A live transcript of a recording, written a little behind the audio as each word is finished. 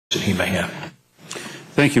he may have.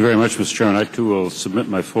 Thank you very much, Mr. Chairman. I, too, will submit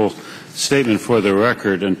my full statement for the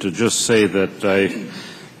record, and to just say that I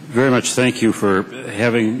very much thank you for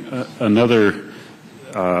having another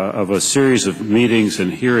of a series of meetings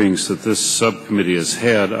and hearings that this subcommittee has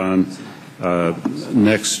had on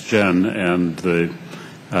NextGen and the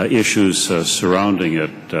issues surrounding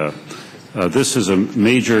it. This is a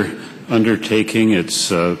major undertaking.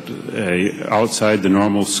 It's outside the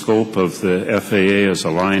normal scope of the FAA as a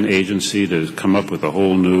line agency to come up with a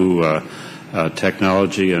whole new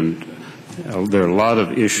technology, and there are a lot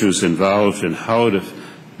of issues involved in how to,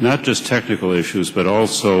 not just technical issues, but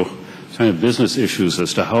also kind of business issues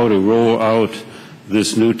as to how to roll out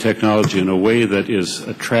this new technology in a way that is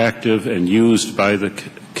attractive and used by the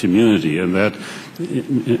community, and that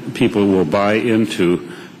people will buy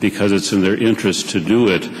into because it's in their interest to do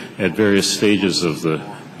it at various stages of the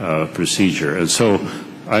procedure. And so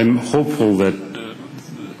I'm hopeful that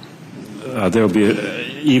there will be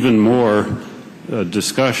even more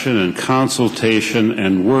discussion and consultation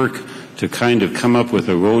and work to kind of come up with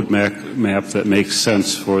a roadmap that makes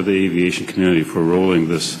sense for the aviation community for rolling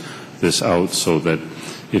this out so that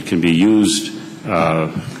it can be used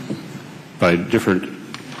by different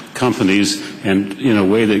companies and in a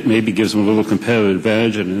way that maybe gives them a little competitive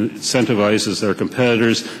advantage and incentivizes their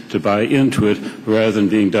competitors to buy into it rather than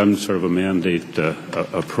being done sort of a mandate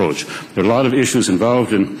approach. There are a lot of issues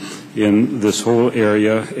involved in this whole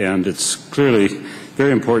area, and it's clearly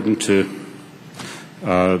very important to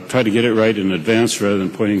try to get it right in advance rather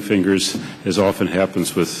than pointing fingers, as often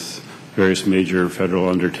happens with various major federal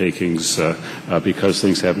undertakings because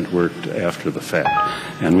things haven't worked after the fact.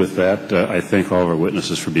 And with that, I thank all of our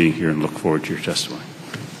witnesses for being here and look forward to your testimony.